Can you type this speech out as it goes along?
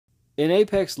In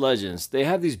Apex Legends, they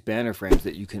have these banner frames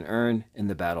that you can earn in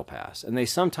the Battle Pass, and they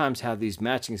sometimes have these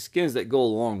matching skins that go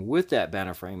along with that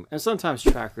banner frame, and sometimes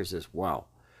trackers as well.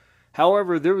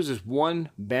 However, there was this one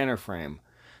banner frame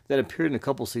that appeared in a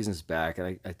couple seasons back,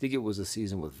 and I think it was a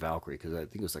season with Valkyrie, because I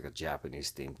think it was like a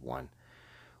Japanese-themed one,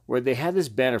 where they had this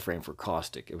banner frame for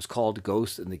Caustic. It was called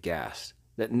Ghost in the Gas,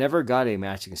 that never got a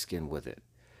matching skin with it.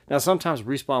 Now, sometimes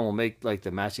Respawn will make like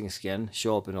the matching skin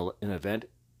show up in an event,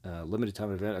 limited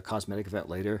time event, a cosmetic event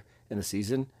later in the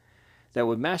season that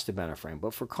would match the banner frame.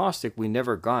 But for Caustic, we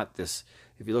never got this.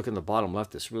 If you look in the bottom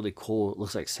left, this really cool, it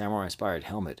looks like samurai inspired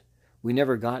helmet. We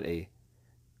never got a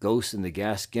Ghost in the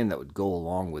Gas skin that would go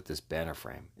along with this banner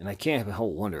frame. And I can't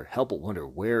help but wonder,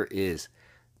 where is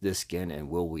this skin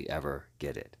and will we ever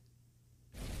get it?